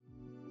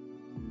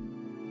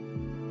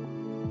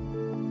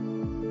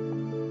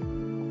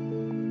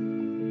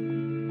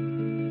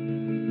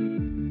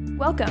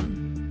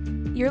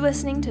Welcome. You're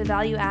listening to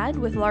Value Add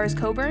with Lars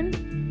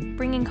Coburn,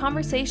 bringing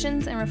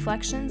conversations and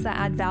reflections that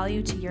add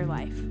value to your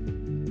life.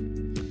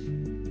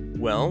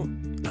 Well,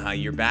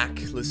 you're back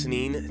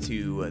listening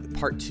to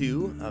part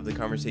 2 of the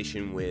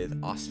conversation with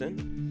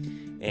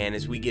Austin. And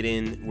as we get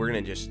in, we're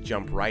going to just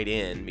jump right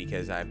in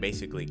because I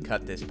basically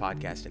cut this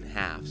podcast in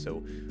half.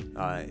 So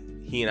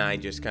he and I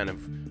just kind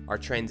of are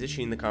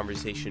transitioning the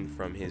conversation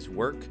from his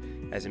work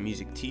as a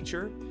music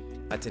teacher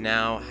to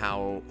now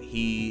how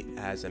he,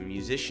 as a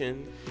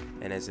musician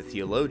and as a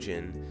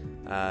theologian,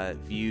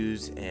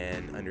 views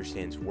and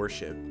understands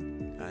worship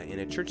in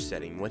a church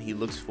setting, what he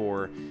looks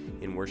for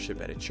in worship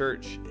at a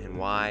church and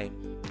why.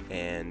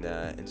 And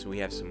so we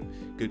have some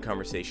good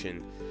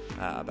conversation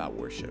about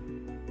worship.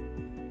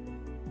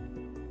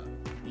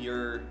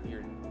 You're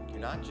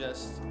not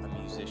just a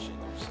musician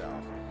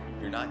yourself.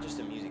 You're not just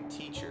a music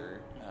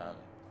teacher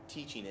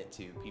teaching it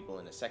to people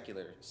in a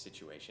secular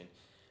situation,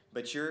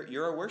 but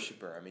you're a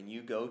worshiper. I mean,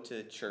 you go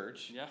to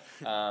church. Yeah.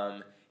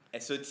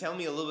 And so tell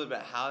me a little bit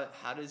about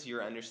how does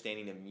your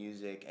understanding of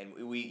music, and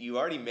you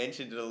already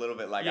mentioned it a little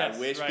bit, like yes, I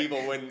wish right.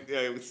 people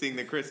wouldn't sing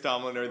the Chris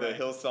Tomlin or the Right.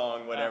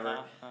 Hillsong, whatever.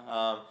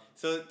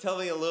 So tell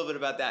me a little bit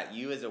about that.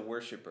 You as a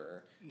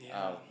worshiper,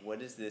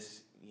 what is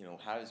this,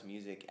 how does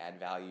music add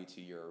value to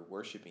your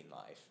worshiping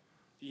life?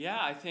 Yeah,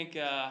 I think,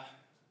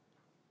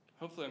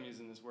 hopefully I'm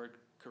using this word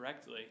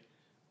correctly,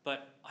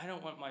 but I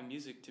don't want my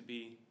music to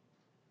be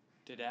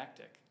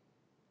didactic,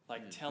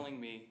 like telling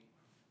me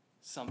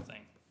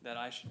something that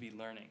I should be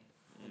learning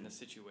in the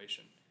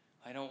situation.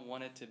 I don't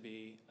want it to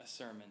be a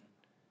sermon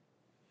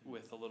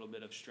with a little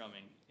bit of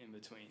strumming in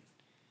between.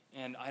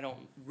 And I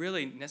don't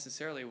really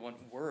necessarily want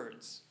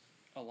words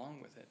along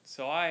with it.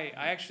 So I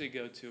actually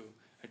go to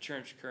a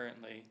church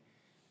currently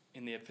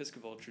in the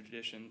Episcopal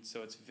tradition,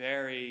 so it's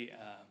very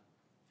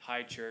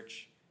high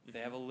church. They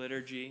have a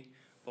liturgy,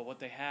 but what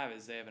they have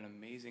is they have an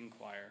amazing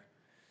choir.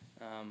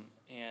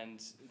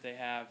 And they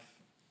have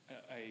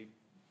a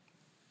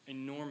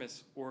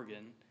enormous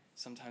organ.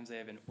 Sometimes they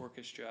have an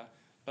orchestra,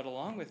 but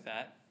along with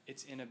that,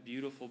 it's in a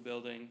beautiful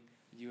building.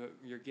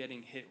 You're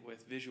getting hit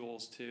with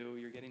visuals too.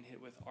 You're getting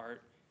hit with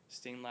art,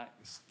 stained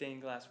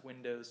glass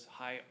windows,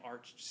 high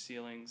arched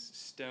ceilings,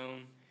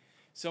 stone.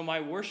 So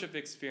my worship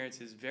experience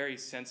is very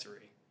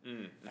sensory.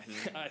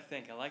 I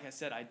think, and like I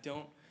said, I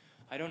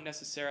don't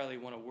necessarily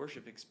want a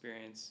worship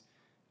experience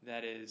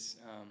that is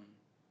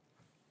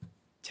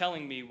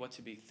telling me what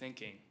to be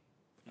thinking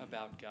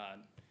about God.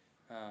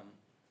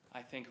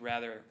 I think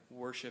rather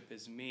worship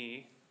is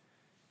me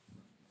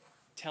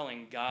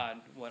telling God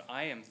what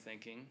I am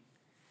thinking.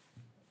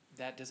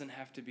 That doesn't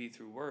have to be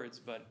through words,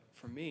 but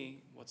for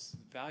me, what's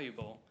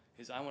valuable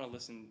is I want to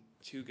listen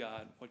to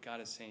God, what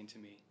God is saying to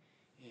me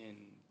in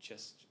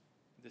just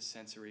the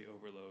sensory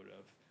overload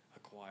of a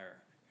choir,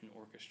 an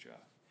orchestra,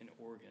 an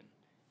organ,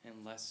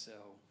 and less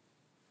so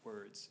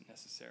words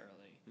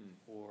necessarily,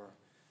 or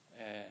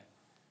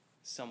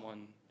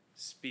someone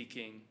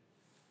speaking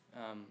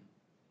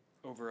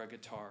over a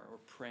guitar or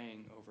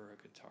praying over a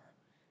guitar.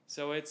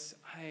 So I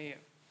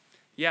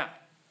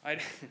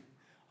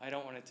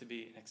don't want it to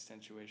be an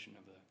extension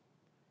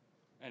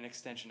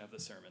of the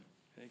sermon,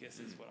 I guess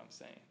is what I'm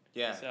saying.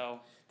 Yeah. So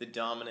the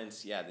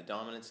dominance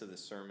of the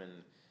sermon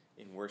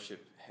in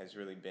worship has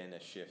really been a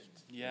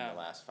shift in the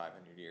last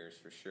 500 years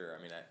for sure.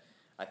 I mean,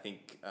 I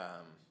think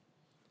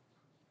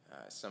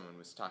someone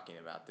was talking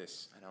about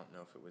this. I don't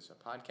know if it was a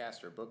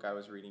podcast or a book I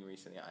was reading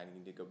recently. I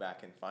need to go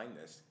back and find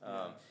this.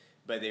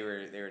 But they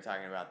were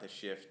talking about the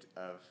shift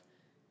of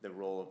the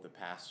role of the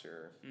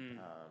pastor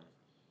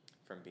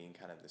from being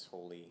kind of this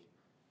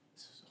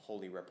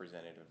holy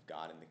representative of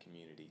God in the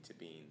community to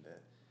being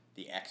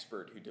the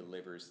expert who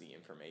delivers the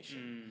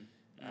information.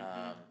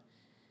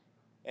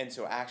 And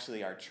so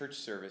actually our church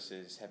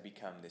services have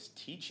become this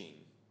teaching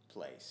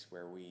place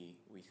where we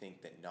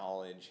think that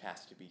knowledge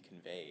has to be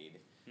conveyed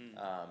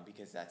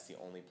because that's the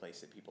only place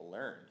that people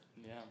learn.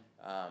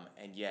 Yeah.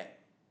 And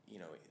yet,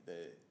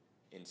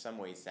 in some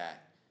ways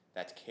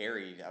that's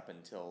carried up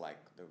until like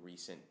the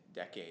recent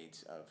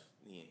decades of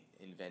the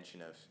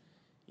invention of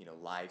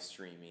live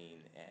streaming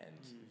and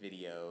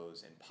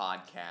videos and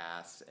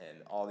podcasts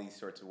and all these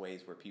sorts of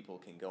ways where people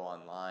can go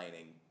online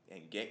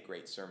and get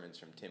great sermons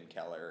from Tim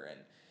Keller and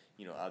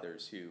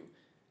others who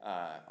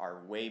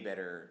are way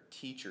better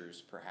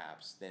teachers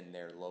perhaps than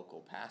their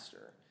local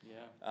pastor.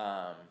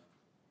 Yeah.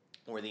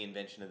 Or the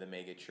invention of the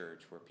mega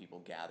church where people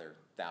gather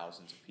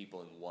thousands of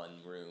people in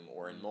one room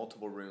or in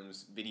multiple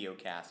rooms,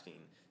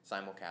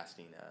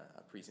 simulcasting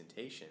a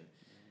presentation.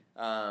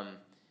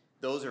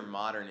 Those are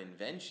modern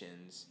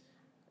inventions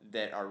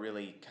that are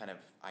really kind of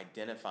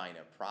identifying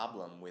a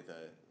problem with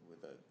a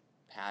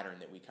pattern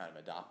that we kind of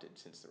adopted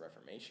since the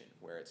Reformation,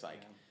 where it's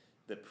like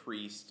the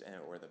priest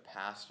or the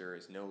pastor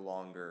is no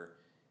longer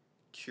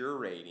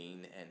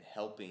curating and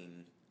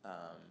helping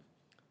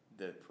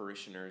the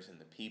parishioners and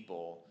the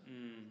people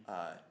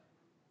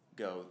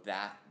go,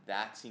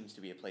 that seems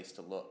to be a place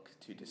to look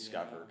to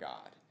discover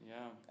God.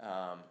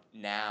 Yeah.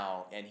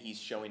 Now, and he's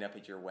showing up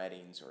at your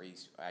weddings, or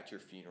he's at your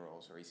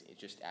funerals, or he's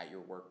just at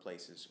your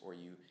workplaces, or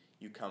you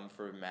you come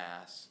for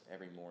Mass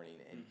every morning,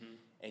 and Mm-hmm.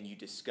 and you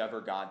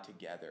discover God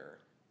together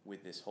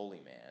with this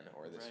holy man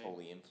or this Right.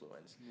 holy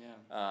influence.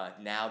 Yeah.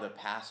 Now the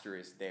pastor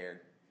is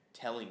there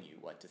telling you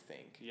what to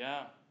think,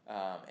 Yeah.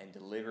 and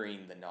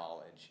delivering the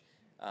knowledge.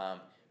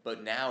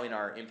 But now in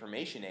our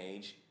information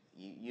age,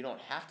 you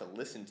don't have to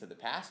listen to the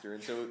pastor.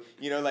 And so,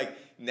 like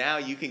now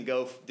you can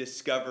go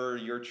discover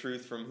your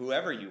truth from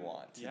whoever you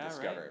want to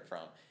discover it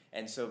from.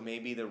 And so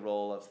maybe the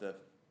role of the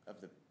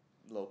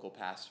local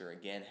pastor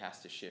again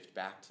has to shift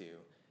back to,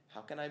 how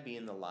can I be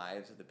in the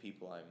lives of the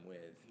people I'm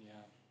with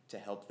Yeah. to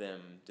help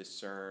them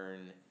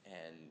discern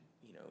and,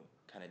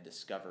 kind of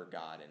discover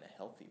God in a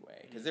healthy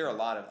way? Because there are a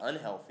lot of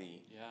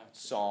unhealthy Yeah.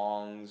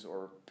 songs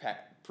or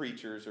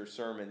preachers or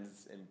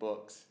sermons and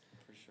books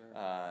For sure.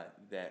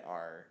 that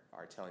are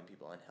telling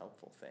people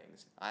unhelpful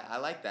things. I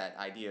like that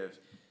idea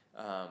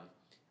of,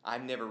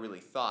 I've never really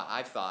thought,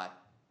 I've thought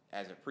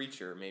as a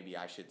preacher, maybe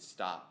I should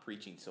stop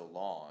preaching so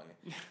long,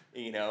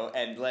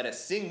 and let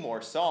us sing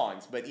more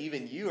songs. But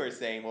even you are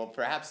saying, well,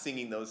 perhaps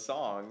singing those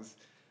songs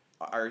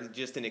are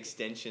just an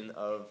extension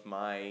of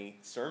my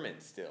sermon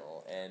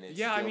still, and it's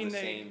Yeah, I still mean, the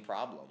same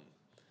problem.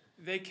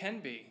 They can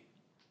be.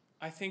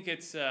 I think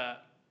it's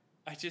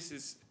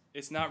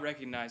it's not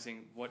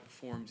recognizing what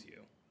forms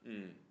you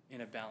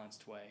in a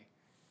balanced way.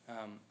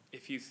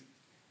 If you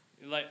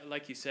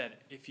like you said,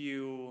 if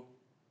you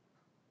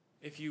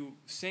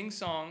sing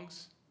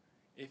songs,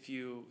 if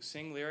you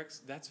sing lyrics,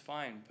 that's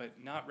fine,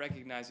 but not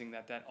recognizing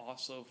that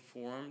also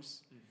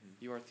forms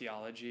your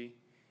theology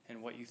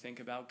and what you think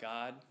about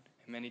God,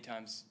 and many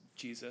times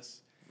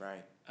Jesus.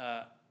 Right.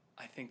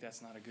 I think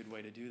that's not a good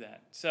way to do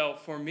that. So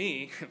for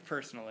me,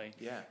 personally,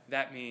 Yeah.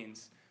 that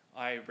means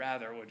I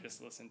rather would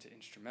just listen to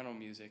instrumental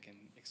music and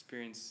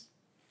experience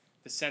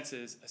the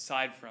senses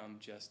aside from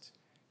just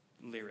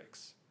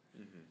lyrics.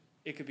 Mm-hmm.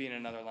 It could be in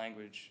another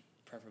language,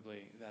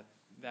 preferably.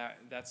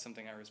 That's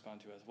something I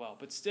respond to as well.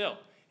 But still,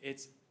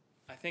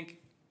 I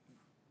think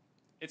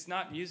it's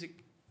not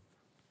music,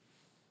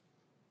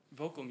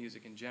 vocal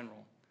music in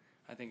general.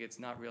 I think it's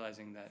not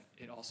realizing that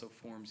it also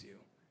forms you.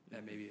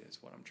 That maybe is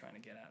what I'm trying to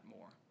get at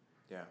more.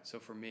 Yeah. So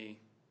for me,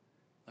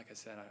 like I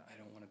said, I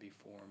don't want to be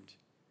formed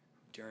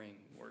during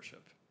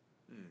worship.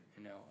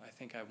 I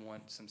think I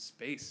want some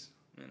space,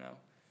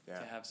 Yeah.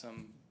 to have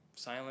some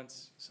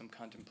silence, some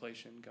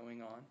contemplation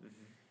going on.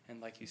 Mm-hmm.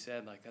 And like you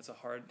said, that's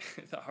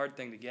it's a hard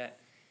thing to get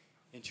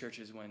in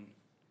churches when,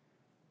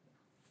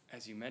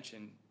 as you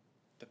mentioned,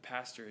 the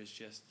pastor is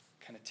just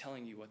kind of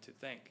telling you what to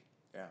think.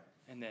 Yeah.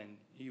 And then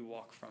you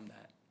walk from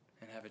that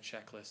and have a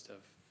checklist of,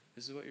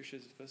 this is what you're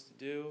supposed to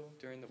do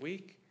during the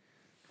week.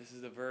 This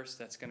is the verse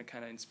that's going to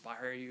kind of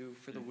inspire you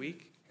for the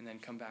week. And then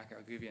come back,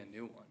 I'll give you a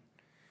new one.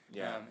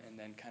 Yeah. And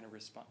then kind of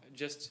respond.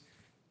 Just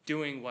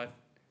doing what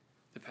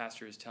the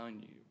pastor is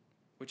telling you,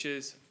 which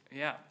is,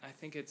 I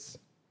think it's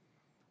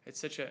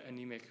such an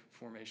anemic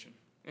formation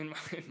in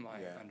my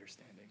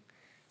understanding.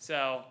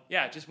 So,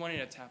 just wanting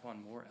to tap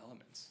on more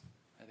elements,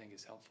 I think,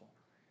 is helpful.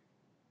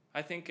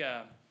 I think,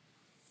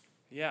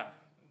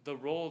 the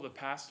role of the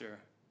pastor,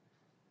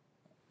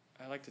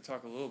 I'd like to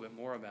talk a little bit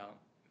more about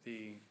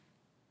the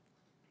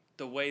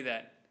way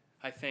that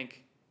I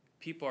think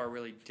people are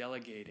really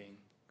delegating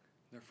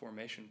their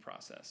formation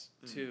process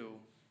to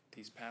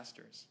these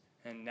pastors.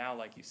 And now,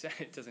 like you said,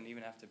 it doesn't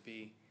even have to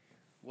be,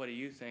 what do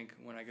you think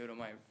when I go to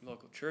my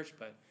local church,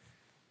 but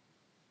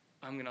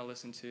I'm going to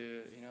listen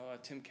to, a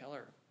Tim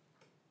Keller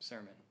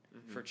sermon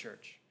for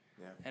church.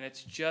 Yeah. And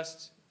it's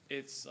just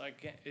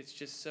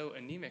so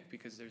anemic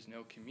because there's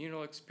no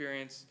communal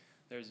experience.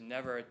 There's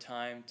never a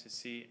time to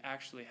see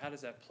actually how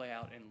does that play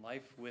out in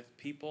life with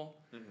people.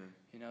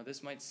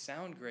 This might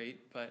sound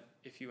great, but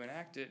if you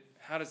enact it,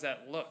 how does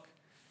that look?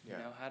 Yeah.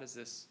 How does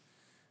this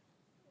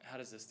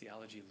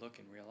theology look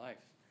in real life?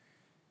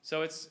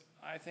 So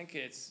I think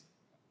it's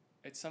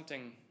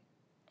something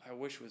I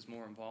wish was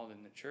more involved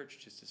in the church,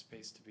 just a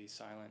space to be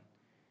silent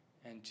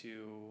and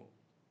to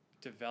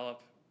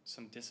develop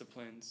some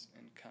disciplines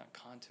and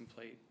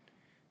contemplate.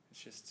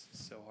 It's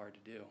just so hard to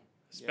do,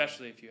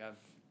 especially if you have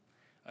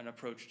an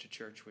approach to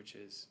church which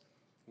is,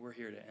 we're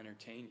here to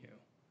entertain you.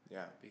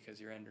 Yeah. Because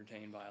you're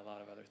entertained by a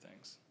lot of other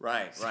things.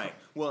 Right.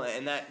 Well,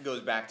 and that goes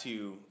back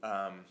to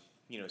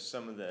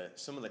some of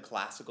the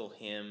classical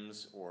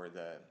hymns or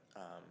the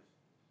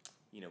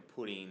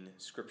putting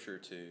scripture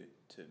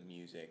to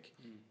music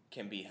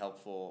can be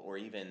helpful, or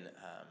even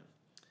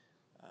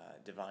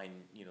divine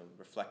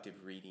reflective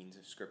readings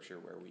of scripture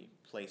where we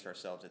place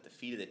ourselves at the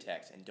feet of the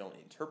text and don't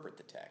interpret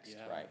the text.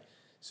 Yeah. Right.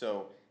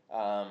 So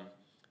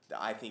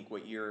I think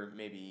what you're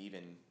maybe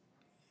even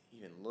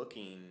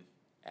looking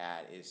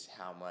at is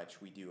how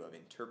much we do of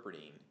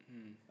interpreting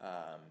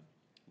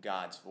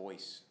God's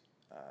voice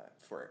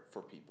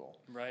for people.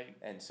 Right.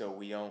 And so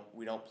we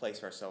don't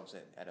place ourselves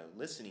at a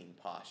listening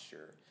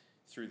posture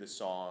through the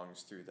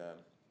songs, through the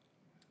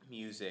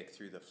music,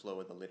 through the flow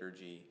of the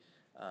liturgy,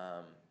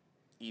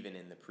 even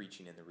in the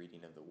preaching and the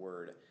reading of the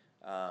word.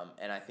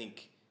 And I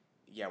think,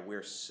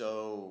 we're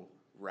so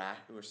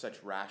we're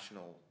such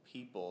rational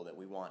people that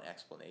we want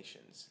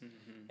explanations,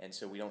 and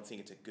so we don't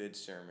think it's a good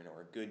sermon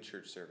or a good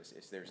church service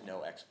if there's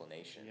no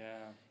explanation.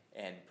 Yeah.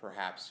 And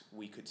perhaps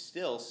we could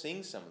still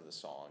sing some of the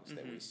songs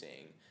that we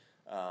sing,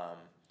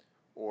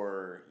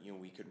 or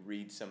we could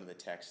read some of the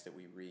texts that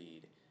we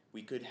read.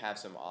 We could have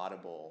some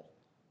audible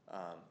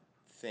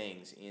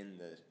things in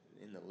the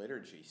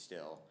liturgy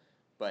still,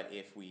 but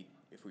if we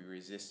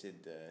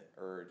resisted the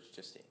urge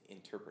just to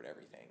interpret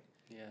everything,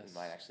 we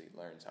might actually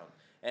learn some.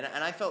 And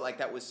I felt like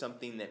that was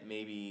something that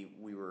maybe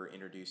we were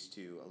introduced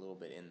to a little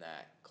bit in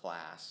that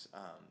class,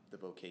 the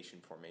vocation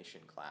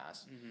formation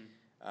class,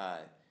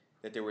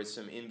 that there was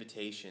some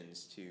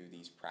invitations to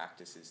these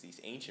practices, these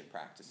ancient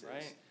practices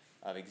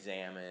of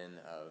examen,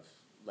 of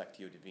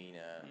Lectio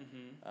Divina,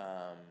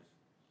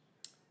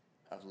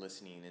 of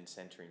listening and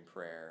centering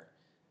prayer,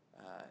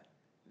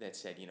 that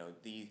said,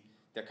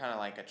 they're kind of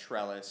like a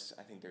trellis.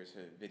 I think there's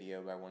a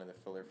video by one of the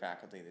Fuller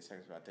faculty that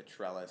talks about the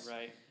trellis.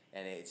 Right.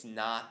 And it's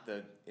not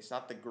the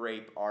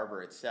grape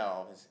arbor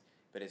itself,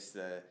 but it's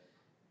the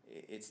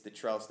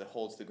trellis that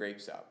holds the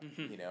grapes up,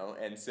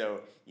 And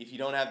so if you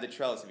don't have the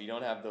trellis, if you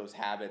don't have those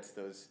habits,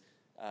 those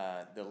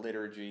the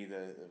liturgy,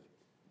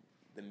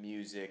 the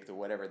music, the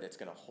whatever that's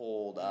going to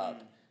hold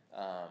up,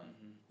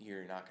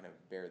 you're not going to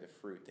bear the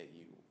fruit that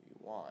you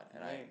want.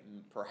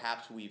 And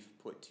perhaps we've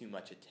put too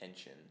much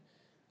attention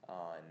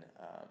on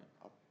a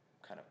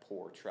kind of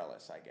poor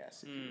trellis, I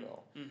guess, if you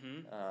will,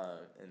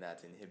 and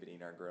that's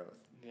inhibiting our growth.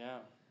 Yeah.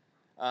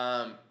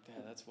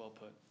 That's well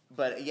put.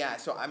 But yeah,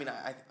 so I mean,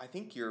 I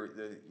think you're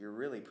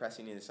really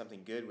pressing into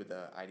something good with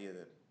the idea of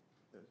the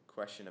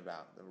question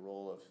about the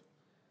role of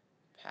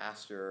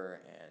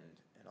pastor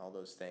and all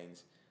those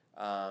things.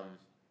 I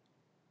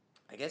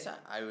guess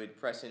I would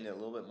press into a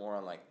little bit more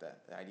on like the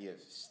idea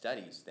of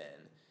studies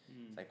then.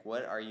 Like,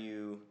 what are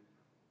you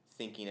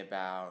thinking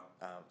about?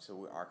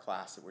 So our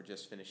class that we're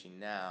just finishing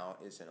now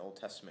is an Old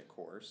Testament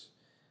course.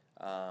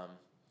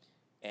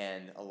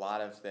 And a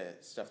lot of the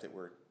stuff that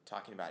we're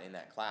talking about in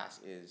that class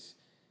is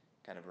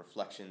kind of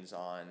reflections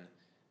on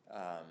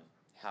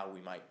how we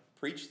might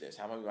preach this,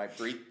 how we might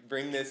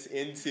bring this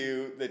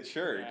into the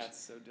church. That's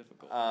so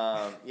difficult.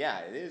 Yeah,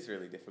 it is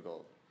really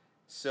difficult.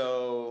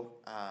 So,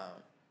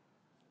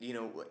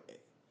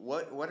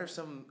 what are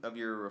some of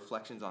your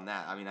reflections on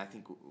that? I mean, I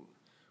think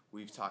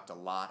we've talked a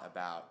lot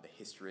about the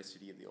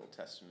historicity of the Old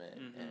Testament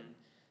and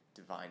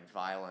divine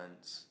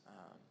violence,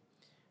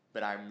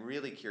 but I'm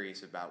really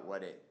curious about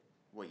what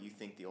you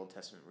think the Old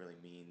Testament really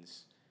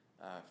means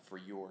for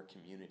your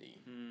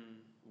community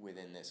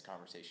within this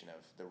conversation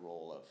of the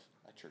role of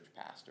a church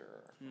pastor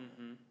or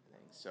things.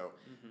 So,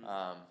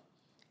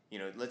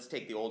 let's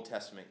take the Old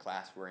Testament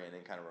class we're in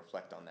and kind of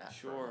reflect on that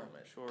for a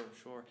moment.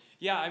 Sure.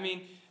 Yeah, I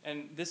mean,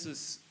 and this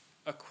is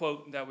a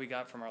quote that we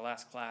got from our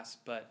last class,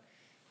 but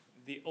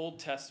the Old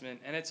Testament,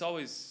 and it's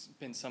always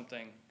been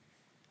something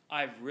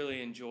I've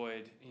really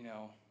enjoyed,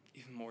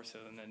 even more so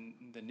than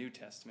the New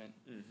Testament.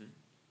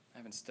 I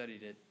haven't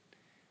studied it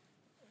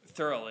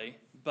thoroughly,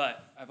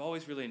 but I've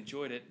always really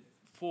enjoyed it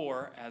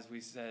for, as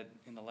we said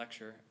in the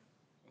lecture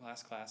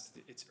last class,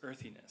 its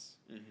earthiness,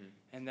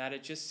 and that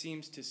it just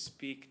seems to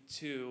speak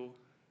to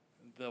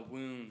the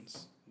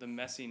wounds, the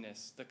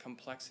messiness, the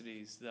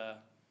complexities,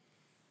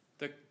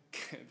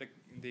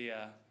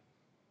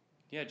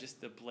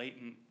 just the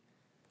blatant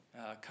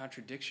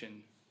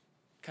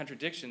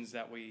contradictions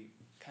that we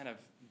kind of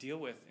deal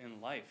with in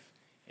life.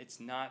 It's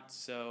not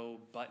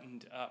so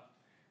buttoned up,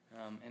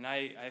 and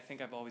I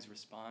think I've always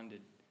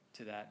responded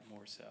to that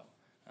more so.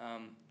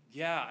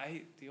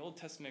 The Old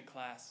Testament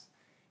class,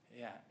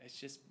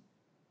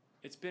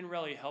 it's been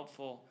really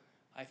helpful.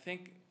 I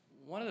think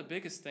one of the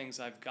biggest things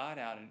I've got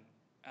out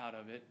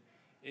of it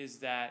is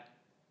that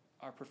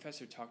our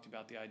professor talked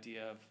about the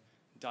idea of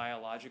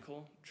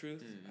dialogical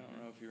truth. I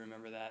don't know if you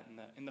remember that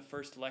in the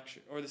first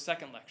lecture or the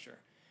second lecture,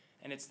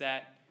 and it's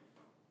that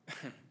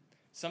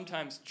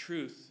sometimes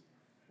truth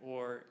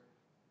or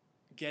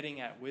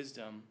getting at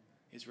wisdom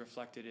is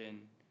reflected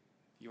in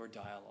your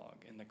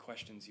dialogue and the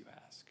questions you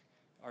ask.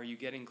 Are you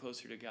getting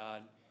closer to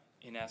God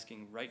in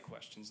asking right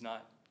questions,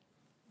 not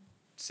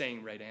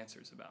saying right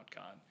answers about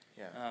God?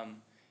 Yeah.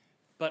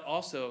 But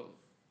also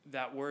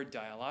that word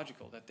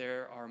dialogical, that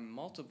there are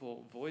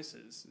multiple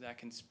voices that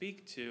can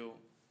speak to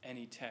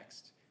any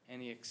text,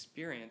 any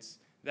experience,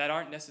 that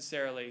aren't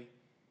necessarily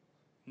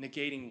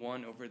negating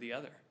one over the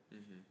other,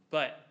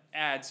 but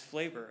adds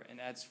flavor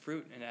and adds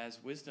fruit and adds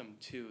wisdom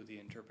to the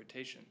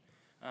interpretation.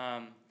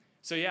 I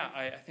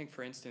think,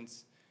 for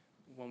instance,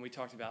 when we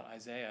talked about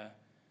Isaiah,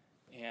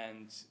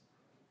 and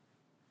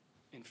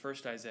in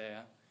 1st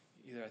Isaiah,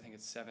 either I think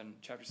it's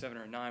chapter 7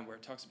 or 9, where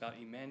it talks about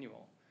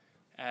Emmanuel,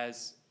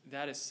 as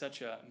that is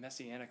such a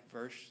messianic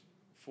verse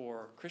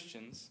for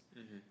Christians,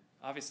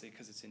 obviously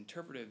because it's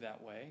interpreted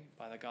that way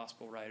by the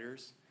gospel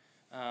writers.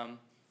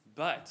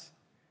 But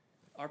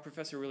our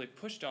professor really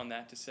pushed on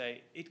that to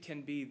say it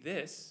can be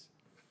this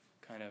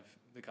kind of,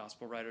 the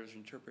gospel writers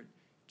interpret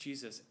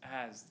Jesus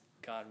as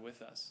God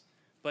with us.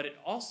 But it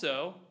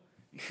also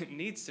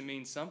needs to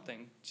mean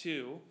something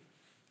to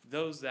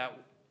those that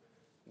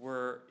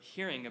we're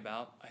hearing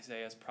about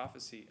Isaiah's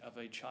prophecy of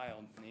a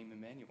child named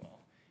Emmanuel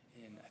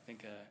in, I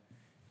think,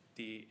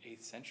 the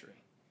 8th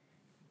century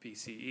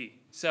BCE.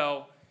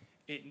 So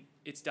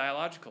it's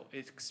dialogical.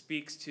 It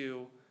speaks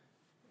to,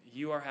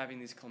 you are having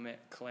these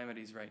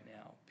calamities right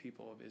now,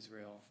 people of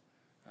Israel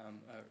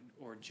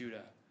or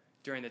Judah,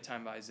 during the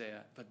time of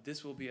Isaiah. But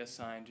this will be a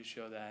sign to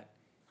show that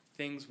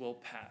things will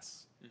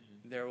pass.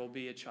 Mm-hmm. There will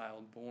be a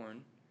child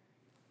born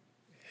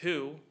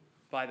who,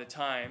 by the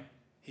time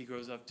he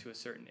grows up to a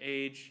certain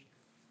age,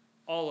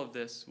 all of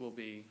this will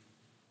be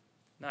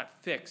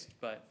not fixed,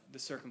 but the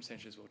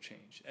circumstances will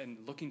change. And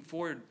looking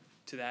forward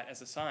to that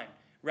as a sign,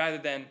 rather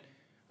than,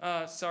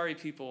 sorry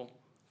people,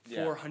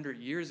 400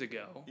 years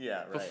ago,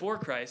 before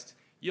Christ,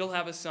 you'll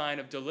have a sign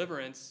of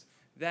deliverance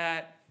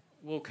that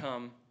will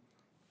come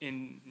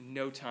in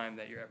no time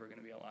that you're ever going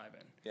to be alive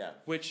in. Yeah.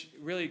 Which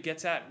really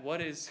gets at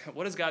what is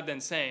God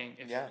then saying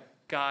if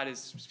God is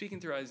speaking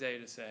through Isaiah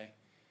to say,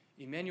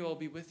 Emmanuel will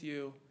be with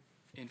you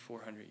in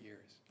 400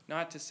 years.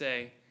 Not to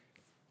say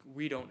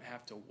we don't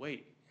have to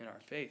wait in our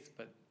faith,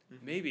 but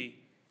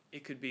maybe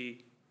it could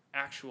be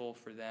actual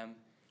for them,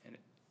 and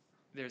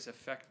there's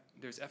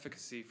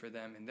efficacy for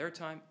them in their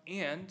time,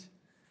 and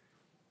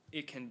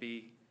it can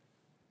be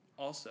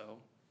also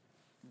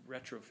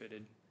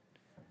retrofitted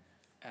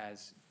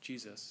as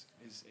Jesus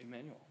is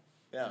Emmanuel.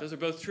 Yeah. Those are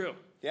both true.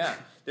 Yeah,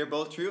 they're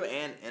both true,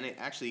 and it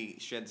actually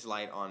sheds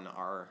light on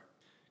our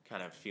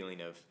kind of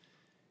feeling of,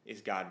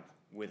 is God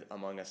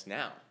among us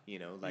now? You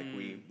know, like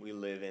we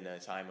live in a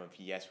time of,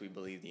 yes, we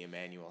believe the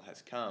Emmanuel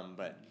has come,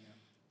 but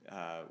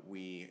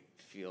we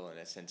feel in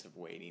a sense of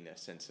waiting, a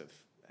sense of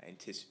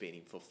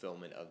anticipating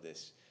fulfillment of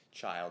this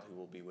child who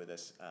will be with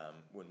us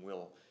when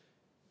we'll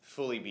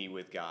fully be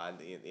with God.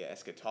 The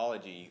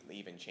eschatology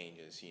even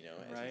changes, you know,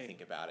 as we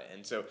think about it.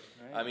 And so,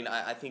 I mean,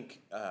 I think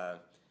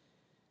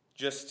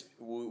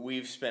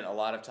we've spent a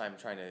lot of time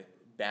trying to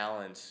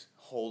balance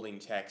holding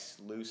texts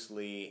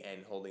loosely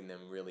and holding them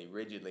really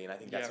rigidly. And I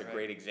think that's a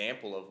great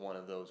example of one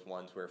of those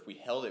ones where if we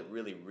held it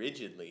really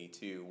rigidly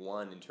to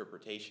one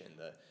interpretation,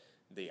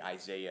 the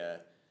Isaiah,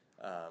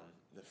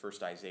 the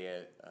first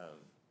Isaiah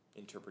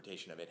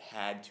interpretation of it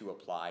had to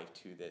apply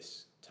to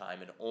this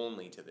time and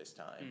only to this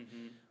time.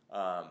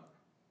 Mm-hmm.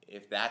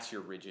 If that's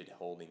your rigid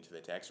holding to the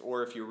text,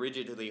 or if you're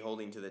rigidly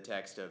holding to the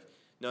text of,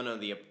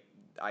 the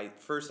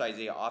first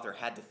Isaiah author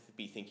had to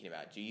be thinking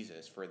about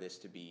Jesus for this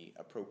to be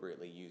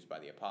appropriately used by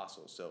the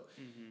apostles. So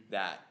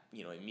that,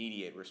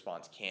 immediate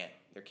response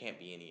there can't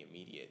be any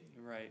immediate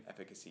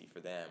efficacy for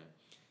them.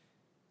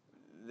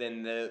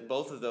 Then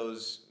both of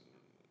those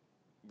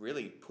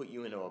really put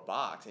you into a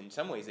box. In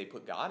some ways, they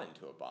put God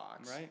into a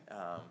box. Right.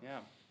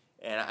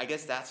 And I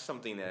guess that's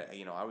something that,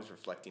 I was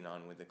reflecting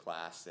on with the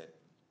class that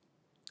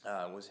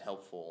was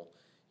helpful,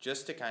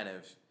 just to kind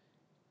of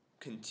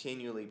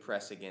continually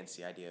press against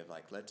the idea of,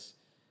 like, let's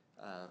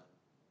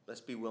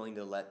be willing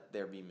to let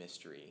there be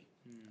mystery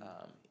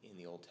in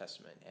the Old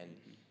Testament. And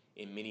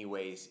in many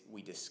ways,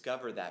 we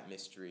discover that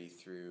mystery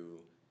through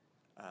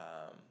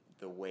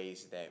the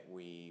ways that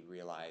we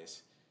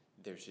realize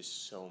there's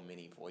just so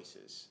many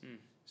voices,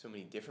 so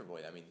many different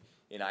voices. I mean,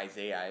 in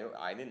Isaiah,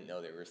 I didn't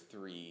know there were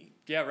three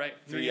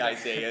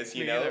Isaiahs,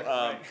 you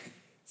know?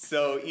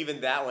 So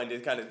even that one to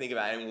kind of think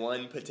about, and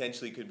one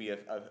potentially could be a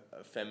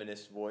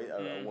feminist voice,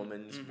 a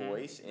woman's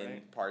voice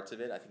in parts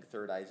of it. I think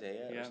third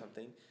Isaiah or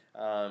something.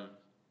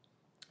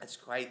 It's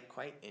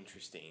quite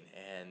interesting,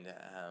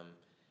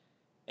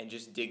 and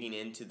just digging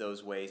into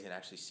those ways and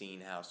actually seeing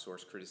how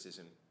source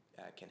criticism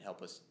can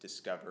help us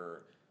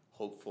discover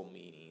hopeful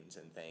meanings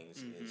and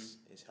things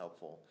is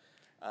helpful.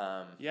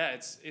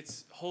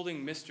 It's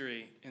holding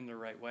mystery in the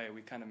right way.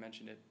 We kind of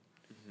mentioned it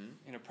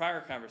in a prior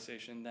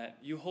conversation, that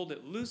you hold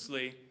it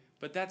loosely,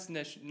 but that's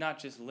not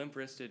just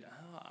limp-wristed,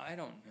 I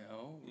don't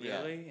know,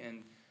 really,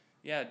 and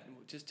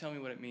just tell me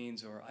what it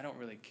means, or I don't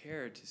really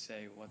care to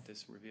say what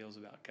this reveals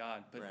about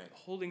God, but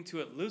holding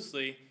to it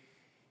loosely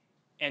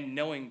and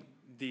knowing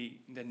the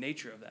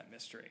nature of that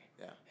mystery,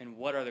 and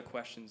what are the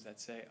questions that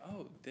say,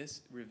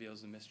 this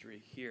reveals the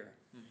mystery here,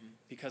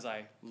 because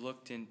I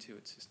looked into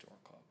its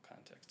historical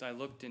context, I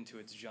looked into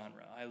its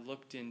genre, I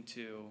looked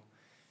into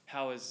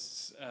how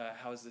is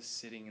this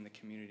sitting in the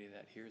community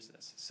that hears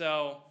this.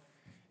 So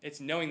it's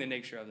knowing the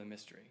nature of the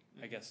mystery,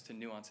 I guess, to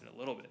nuance it a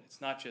little bit.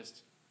 It's not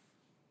just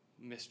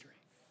mystery.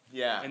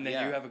 Yeah. And then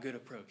you have a good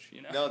approach,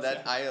 you know? No,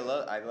 I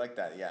like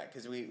that,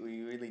 because we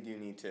really do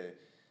need to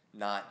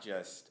not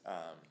just throw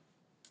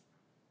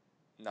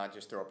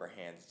up our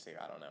hands and say,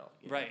 I don't know.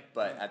 Right.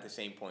 But at the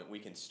same point, we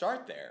can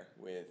start there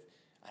with,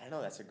 I don't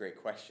know, that's a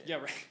great question. Yeah,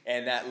 right.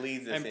 And that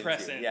leads us and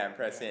press in. Yeah, and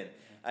press in.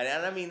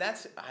 And I mean,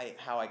 that's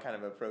how I kind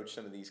of approach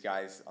some of these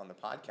guys on the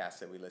podcast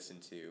that we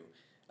listen to.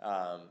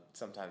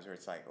 Sometimes where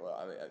it's like, well,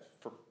 I mean,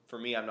 for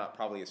me, I'm not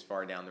probably as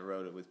far down the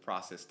road with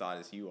process thought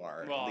as you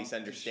are, at least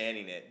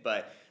understanding it.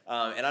 But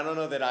and I don't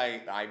know that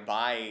I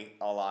buy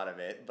a lot of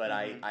it, but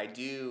I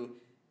do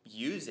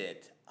use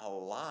it a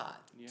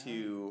lot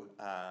to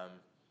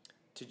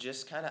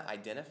just kind of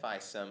identify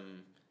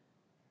some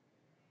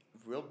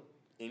real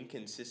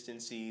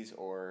inconsistencies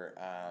or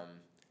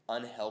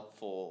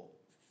unhelpful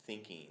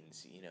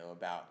thinkings,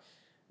 about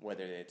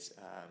whether it's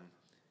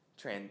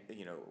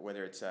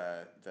whether it's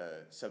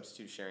the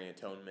substitutionary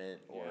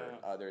atonement or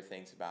other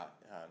things about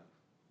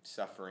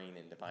suffering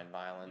and divine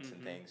violence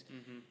and things.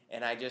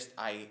 And I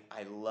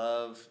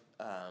love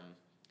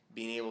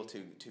being able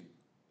to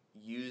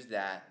use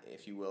that,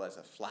 if you will, as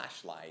a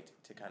flashlight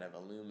to kind of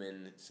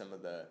illumine some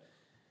of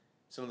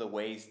the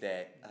ways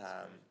that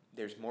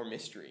there's more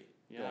mystery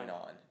going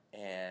on,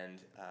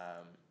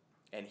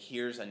 and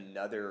here's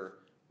another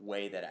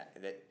way that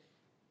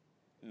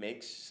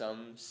makes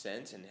some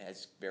sense and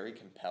has very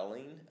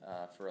compelling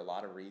for a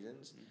lot of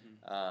reasons.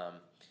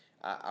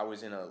 I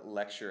was in a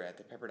lecture at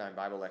the Pepperdine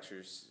Bible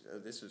Lectures.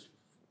 This was,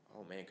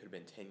 it could have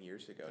been 10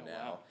 years ago now.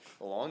 Wow.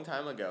 A long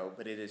time ago,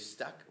 but it has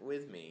stuck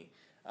with me.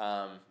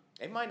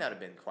 It might not have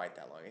been quite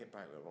that long. It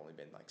probably would have only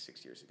been like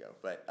 6 years ago.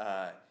 But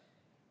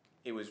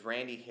it was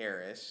Randy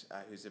Harris,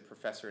 who's a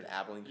professor at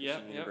Abilene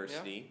Christian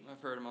University.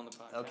 I've heard him on the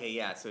podcast. Okay,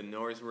 yeah. So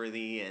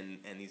Norsworthy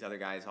and these other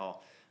guys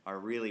all are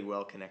really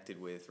well connected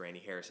with Randy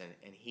Harris.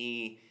 And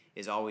he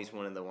is always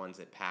one of the ones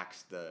that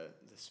packs the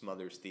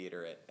Smothers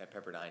Theater at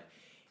Pepperdine.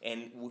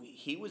 And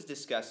he was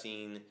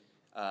discussing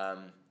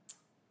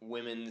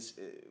women's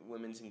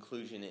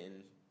inclusion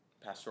in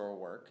pastoral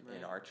work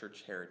in our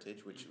church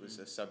heritage, which was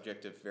a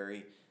subject of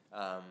very,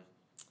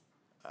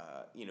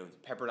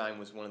 Pepperdine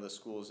was one of the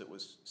schools that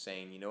was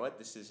saying, you know what,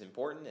 this is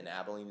important, and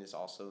Abilene is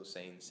also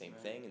saying the same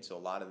thing, and so a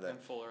lot of the... And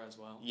Fuller as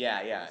well.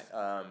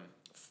 Yeah.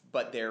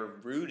 But they're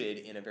rooted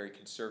in a very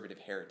conservative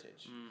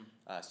heritage.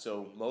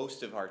 So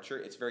most of our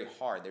church, it's very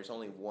hard. There's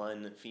only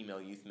one female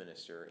youth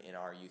minister in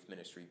our youth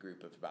ministry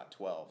group of about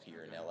 12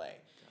 here in LA.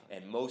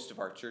 And most of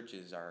our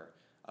churches are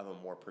of a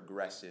more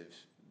progressive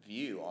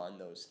view on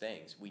those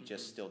things. We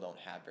just still don't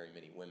have very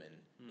many women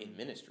in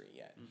ministry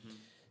yet.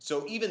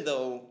 So even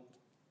though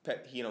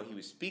he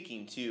was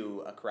speaking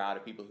to a crowd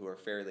of people who are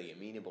fairly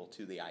amenable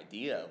to the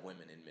idea of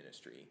women in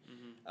ministry,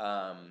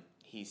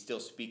 he's still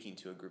speaking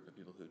to a group of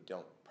people who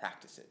don't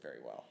practice it very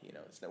well.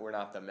 We're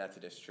not the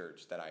Methodist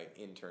church that I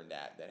interned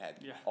at that had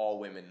all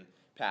women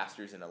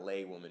pastors and a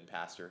lay woman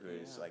pastor who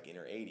is like in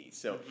her 80s.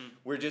 So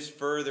we're just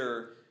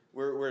further,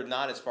 we're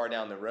not as far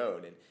down the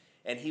road.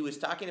 And he was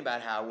talking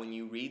about how when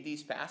you read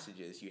these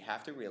passages, you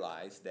have to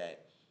realize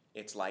that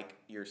it's like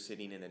you're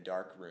sitting in a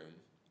dark room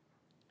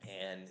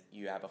and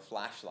you have a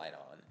flashlight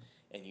on,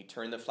 and you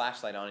turn the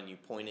flashlight on and you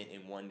point it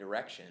in one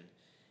direction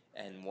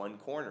and one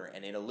corner,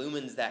 and it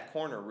illumines that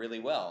corner really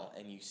well,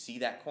 and you see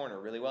that corner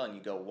really well, and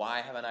you go,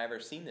 why haven't I ever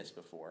seen this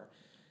before?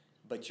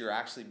 But you're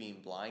actually being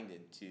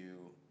blinded to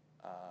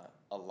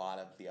a lot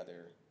of the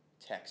other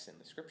texts in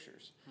the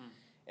scriptures.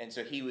 And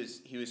so he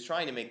was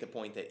trying to make the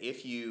point that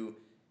if you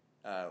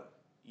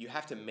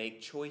have to make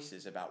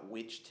choices about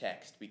which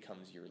text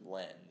becomes your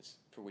lens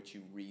for which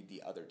you read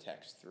the other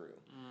text through.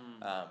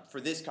 For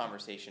this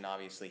conversation,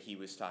 obviously, he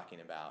was talking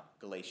about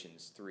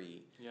Galatians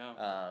 3.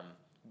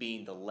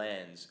 Being the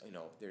lens,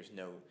 there's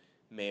no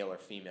male or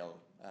female,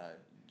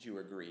 Jew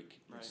or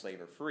Greek, slave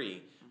or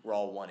free. We're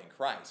all one in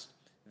Christ.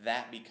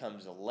 That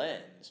becomes a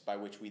lens by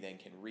which we then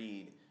can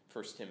read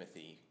 1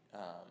 Timothy,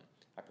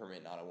 I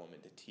permit not a woman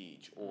to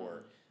teach,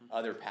 or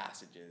other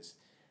passages.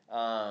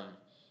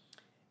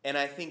 And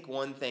I think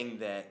one thing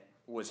that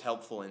was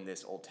helpful in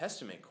this Old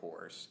Testament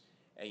course,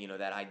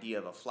 that idea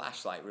of a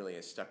flashlight really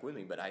has stuck with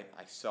me, but I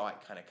saw it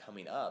kind of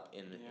coming up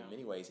in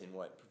many ways in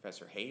what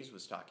Professor Hayes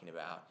was talking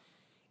about,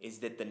 is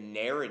that the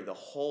narrative, the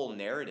whole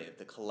narrative,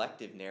 the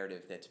collective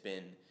narrative that's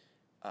been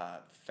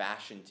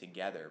fashioned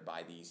together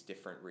by these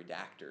different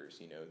redactors,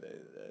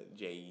 the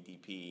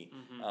JEDP,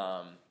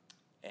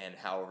 and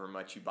however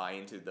much you buy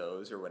into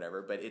those or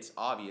whatever, but it's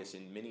obvious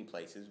in many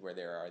places where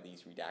there are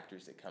these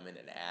redactors that come in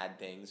and add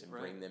things and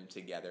bring them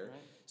together.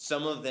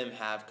 Some of them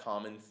have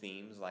common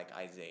themes like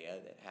Isaiah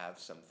that have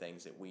some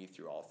things that weave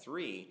through all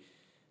three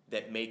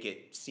that make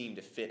it seem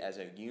to fit as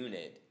a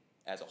unit,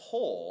 as a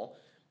whole,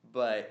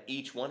 but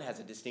each one has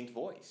a distinct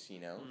voice,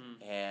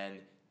 and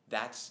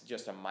that's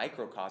just a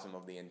microcosm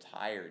of the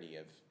entirety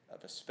of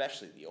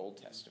especially the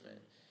Old Testament.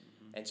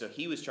 And so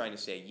he was trying to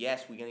say,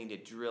 yes, we're going to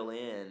need to drill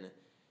in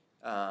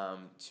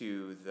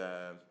to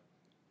the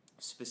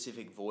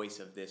specific voice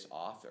of this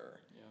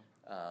author,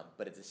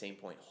 but at the same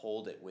point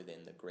hold it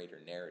within the greater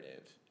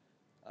narrative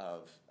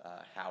of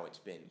how it's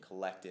been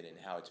collected and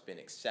how it's been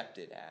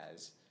accepted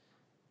as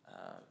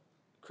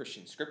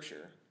Christian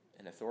scripture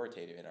and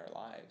authoritative in our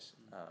lives.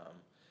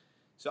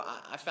 So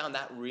I found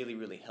that really,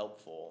 really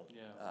helpful,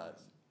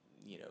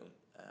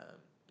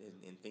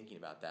 in thinking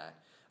about that.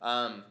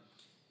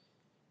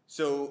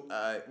 So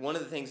one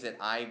of the things that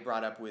I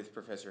brought up with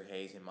Professor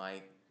Hayes in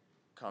my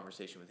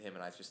conversation with him,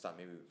 and I just thought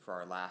maybe for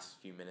our last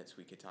few minutes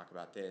we could talk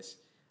about this.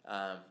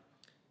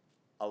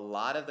 A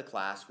lot of the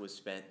class was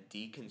spent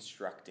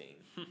deconstructing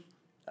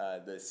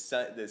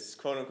this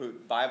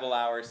quote-unquote Bible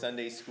hour,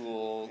 Sunday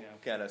school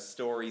kind of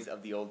stories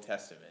of the Old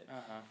Testament,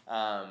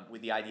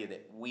 with the idea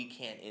that we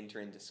can't enter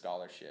into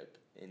scholarship,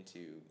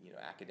 into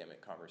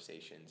academic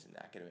conversations and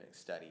academic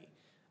study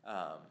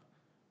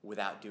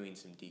without doing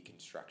some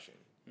deconstruction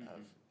of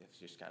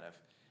just kind of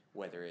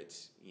whether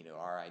it's,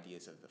 our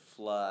ideas of the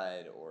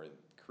flood or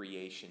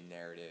creation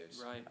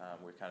narratives. Right.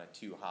 We're kind of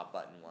two hot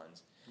button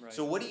ones. Right.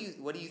 So what do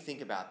you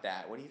think about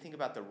that? What do you think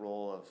about the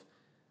role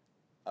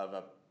of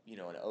a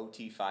an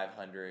OT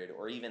 500,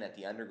 or even at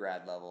the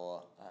undergrad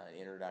level, an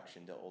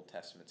introduction to Old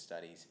Testament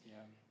studies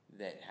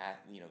that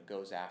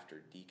goes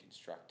after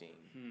deconstructing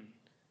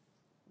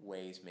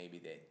ways maybe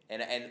that,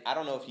 and I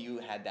don't know if you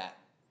had that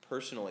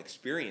personal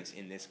experience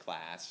in this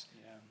class,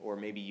 or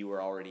maybe you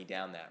were already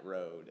down that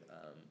road.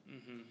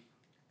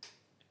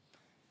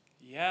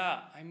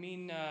 Yeah, I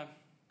mean, I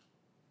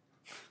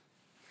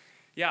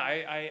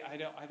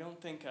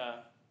don't think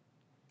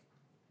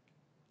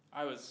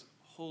I was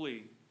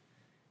wholly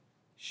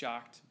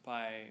shocked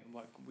by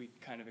what we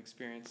kind of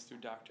experienced through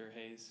Dr.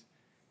 Hayes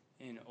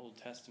in Old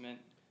Testament.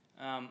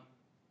 I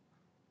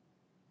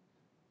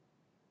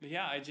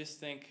just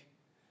think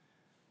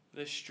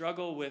the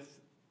struggle with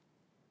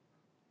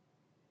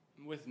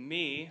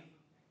me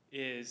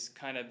is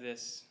kind of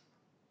this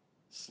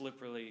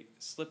slippery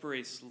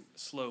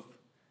slope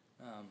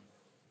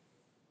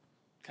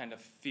kind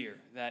of fear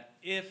that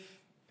if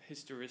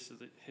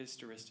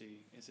historicity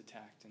is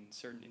attacked and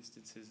certain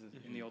instances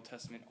in the Old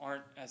Testament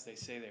aren't as they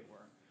say they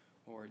were,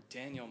 or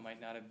Daniel might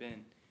not have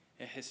been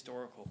a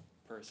historical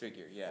person,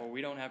 or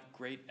we don't have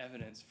great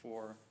evidence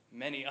for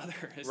many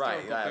other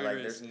historical figures. Like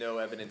there's no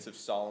evidence of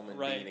Solomon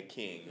being a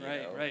king.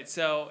 Right.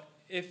 So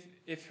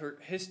if her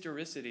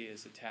historicity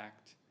is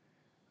attacked,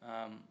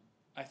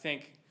 I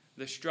think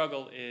the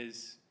struggle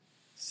is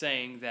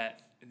saying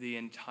that the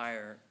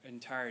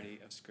entirety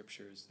of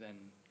scriptures then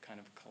kind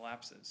of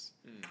collapses.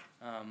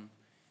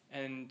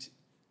 And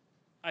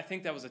I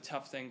think that was a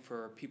tough thing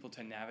for people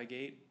to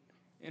navigate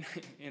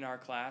in our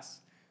class.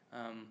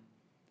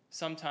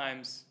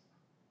 Sometimes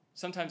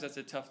that's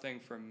a tough thing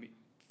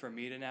for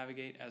me to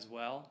navigate as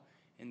well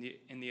in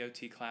the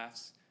OT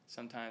class.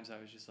 Sometimes I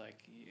was just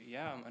like,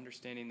 I'm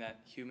understanding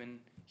that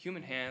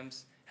human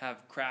hands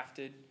have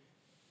crafted,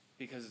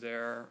 because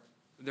they're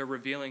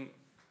revealing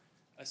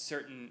a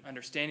certain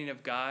understanding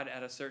of God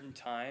at a certain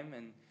time,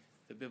 and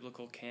the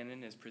biblical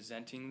canon is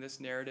presenting this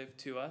narrative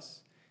to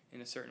us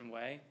in a certain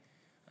way.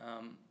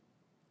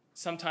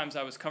 Sometimes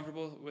I was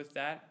comfortable with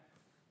that.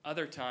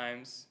 Other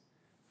times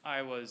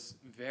I was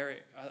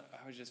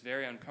just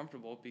very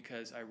uncomfortable,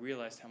 because I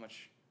realized how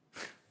much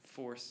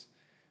force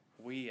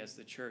we as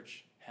the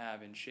church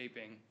have in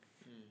shaping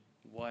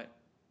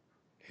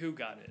who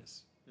God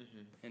is,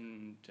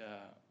 and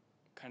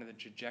kind of the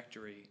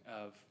trajectory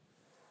of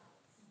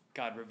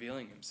God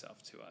revealing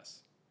himself to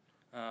us.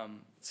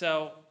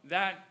 So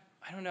that,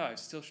 I don't know, I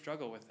still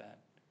struggle with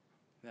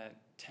that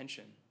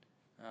tension,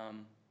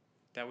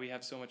 that we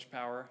have so much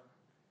power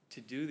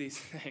to do these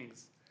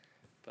things,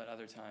 but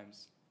other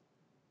times,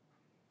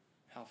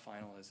 how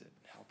final is it?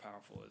 How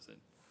powerful is it?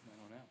 I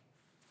don't know.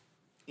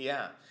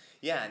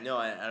 No,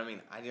 I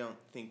mean, I don't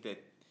think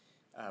that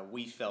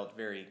we felt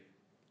very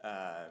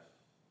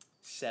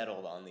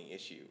settled on the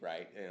issue,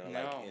 right?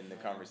 In the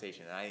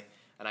conversation.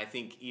 And I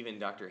think even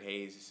Dr.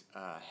 Hayes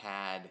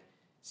had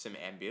some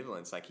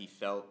ambivalence. Like, he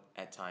felt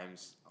at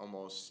times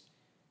almost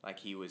like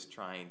he was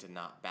trying to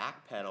not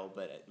backpedal,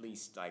 but at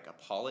least like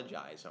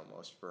apologize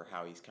almost for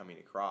how he's coming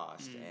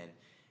across.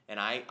 And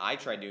I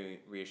tried to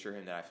reassure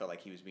him that I felt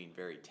like he was being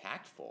very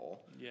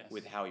tactful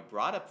with how he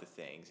brought up the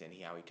things, and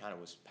how he kind of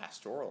was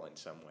pastoral in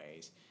some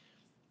ways.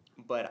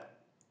 But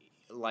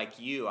like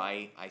you,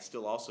 I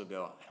still also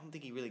go, I don't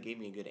think he really gave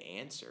me a good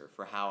answer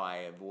for how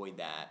I avoid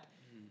that.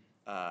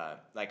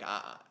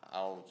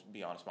 I'll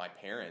be honest, my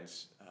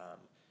parents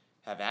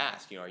have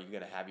asked, are you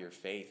going to have your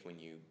faith when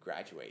you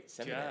graduate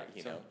seminary?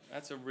 So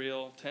that's a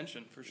real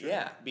tension for sure.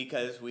 Yeah,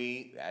 because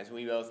as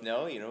we both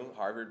know,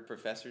 Harvard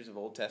professors of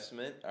Old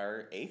Testament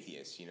are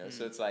atheists,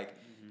 so it's like,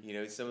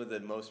 some of the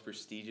most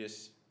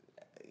prestigious,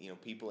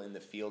 people in the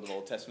field of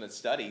Old Testament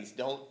studies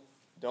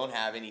don't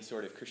have any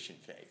sort of Christian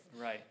faith.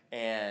 Right.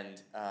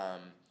 And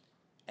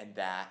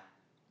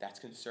that's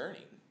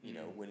concerning,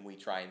 when we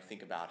try and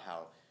think about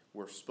how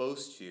we're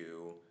supposed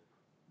to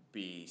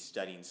be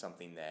studying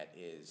something that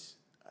is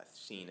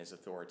seen as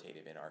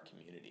authoritative in our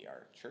community,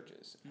 our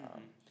churches.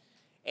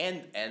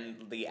 And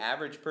the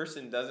average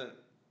person doesn't,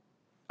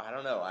 I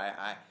don't know,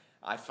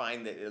 I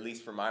find that, at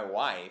least for my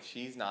wife,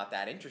 she's not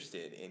that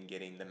interested in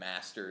getting the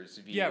master's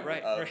view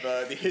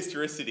of the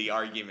historicity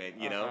argument,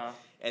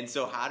 And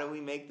so how do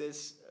we make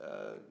this,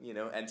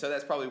 and so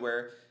that's probably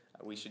where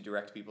we should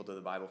direct people to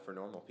the Bible for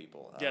Normal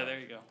People. There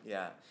you go.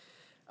 Yeah.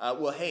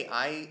 Well, hey,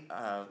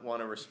 I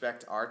want to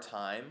respect our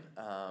time,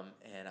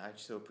 and I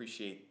so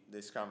appreciate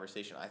this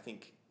conversation. I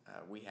think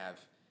we have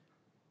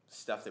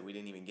stuff that we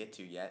didn't even get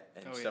to yet,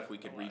 and stuff we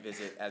could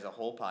revisit as a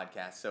whole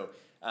podcast. So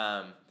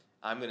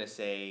I'm going to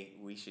say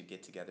we should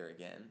get together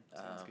again.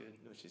 Sounds good.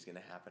 Which is going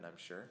to happen, I'm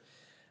sure.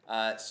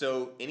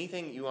 So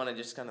anything you want to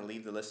just kind of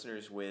leave the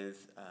listeners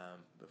with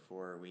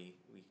before we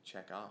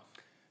check off?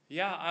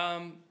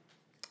 Yeah,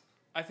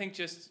 I think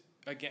just,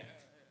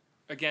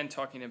 again,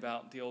 talking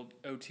about the old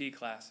OT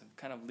class and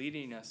kind of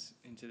leading us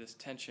into this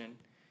tension,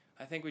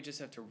 I think we just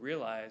have to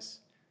realize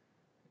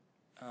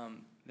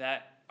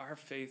that our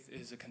faith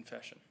is a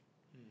confession,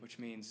 which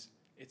means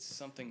it's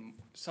something,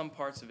 some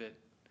parts of it,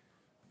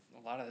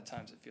 a lot of the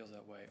times it feels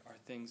that way, are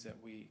things that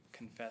we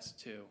confess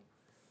to,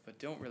 but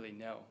don't really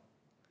know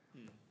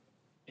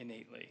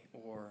innately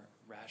or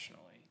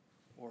rationally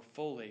or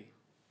fully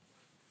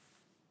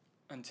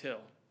until,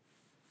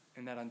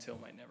 and that until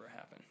might never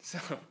happen. So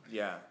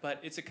Yeah. but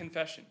it's a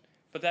confession.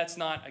 But that's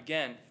not,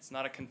 again, it's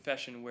not a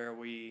confession where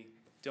we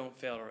don't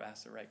fail to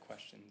ask the right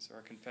questions, or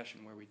a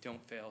confession where we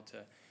don't fail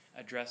to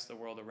address the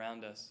world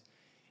around us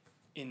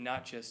in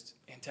not just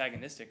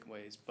antagonistic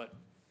ways, but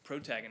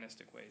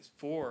protagonistic ways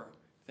for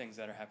things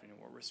that are happening.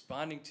 We're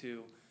responding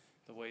to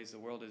the ways the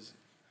world is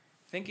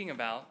thinking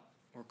about,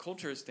 or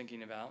culture is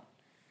thinking about,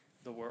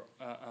 the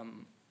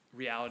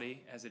reality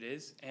as it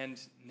is, and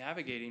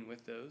navigating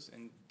with those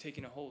and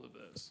taking a hold of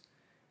those,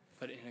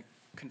 but in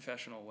a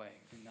confessional way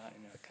and not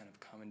in a kind of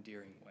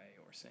commandeering way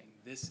or saying,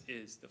 this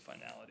is the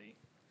finality.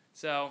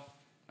 So,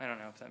 I don't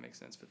know if that makes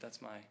sense, but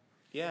that's my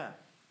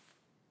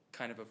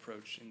kind of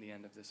approach in the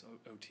end of this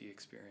OT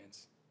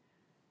experience.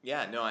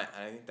 Yeah, no, I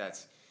think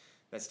that's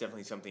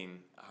definitely something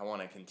I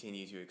want to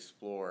continue to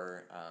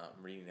explore.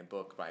 I'm reading a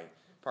book by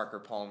Parker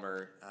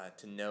Palmer,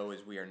 To Know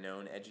As We Are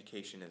Known,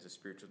 Education as a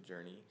Spiritual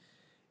Journey.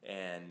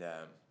 And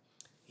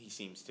he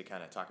seems to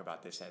kind of talk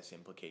about this as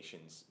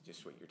implications,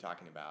 just what you're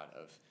talking about,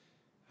 of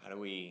how do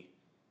we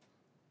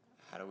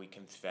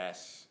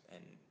confess,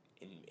 and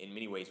in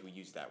many ways we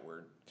use that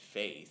word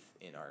faith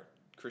in our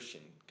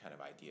Christian kind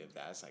of idea of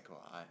that. It's like,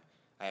 well,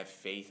 I have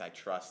faith, I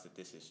trust that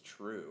this is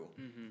true.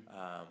 Mm-hmm.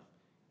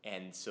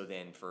 And so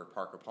then for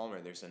Parker Palmer,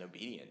 there's an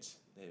obedience,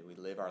 that we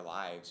live our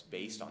lives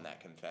based on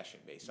that confession,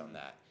 based on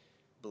that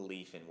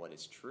belief in what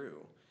is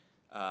true.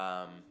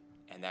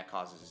 And that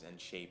causes and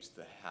shapes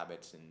the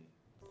habits and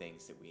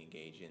things that we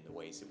engage in, the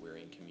ways that we're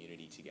in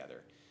community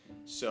together.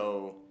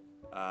 So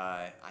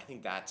I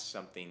think that's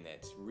something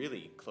that's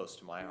really close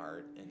to my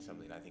heart, and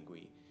something I think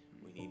we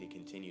need to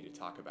continue to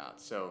talk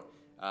about. So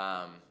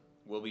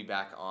we'll be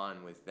back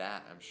on with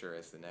that, I'm sure,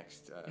 as the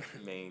next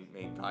main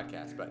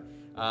podcast. But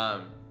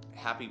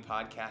happy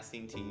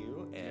podcasting to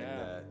you,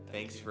 and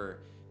thanks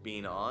for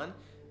being on.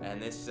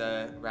 And this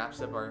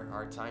wraps up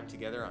our time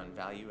together on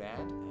Value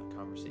Add,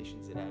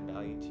 conversations that add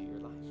value to your life.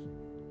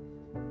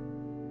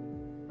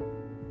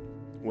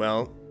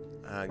 Well,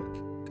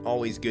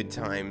 always good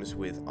times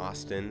with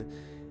Austin.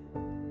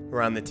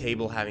 Around the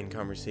table having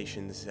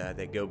conversations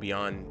that go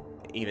beyond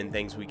even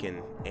things we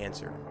can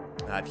answer.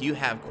 If you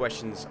have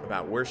questions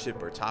about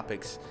worship or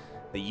topics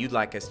that you'd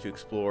like us to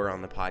explore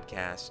on the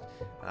podcast,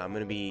 I'm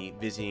going to be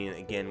visiting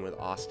again with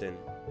Austin,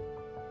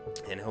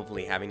 and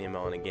hopefully having him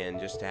on again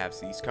just to have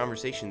these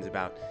conversations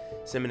about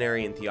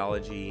seminary and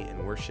theology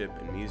and worship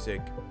and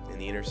music and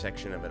the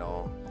intersection of it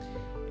all.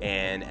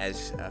 And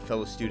as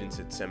fellow students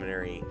at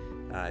seminary,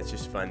 it's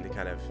just fun to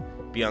kind of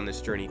be on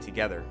this journey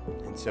together.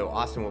 And so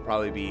Austin will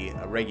probably be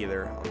a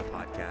regular on the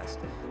podcast,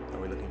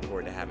 and we're looking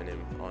forward to having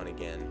him on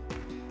again.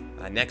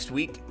 Next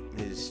week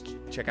is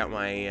check out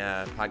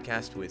my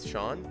podcast with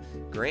Sean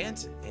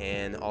Grant,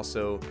 and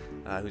also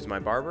who's my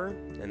barber,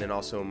 and then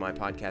also my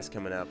podcast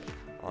coming up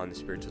on the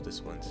spiritual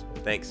disciplines.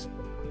 Thanks.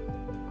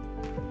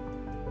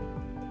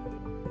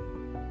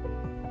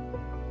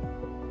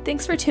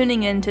 Thanks for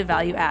tuning in to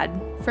Value Add.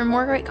 For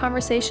more great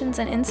conversations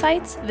and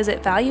insights,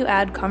 visit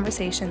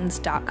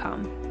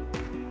valueaddconversations.com.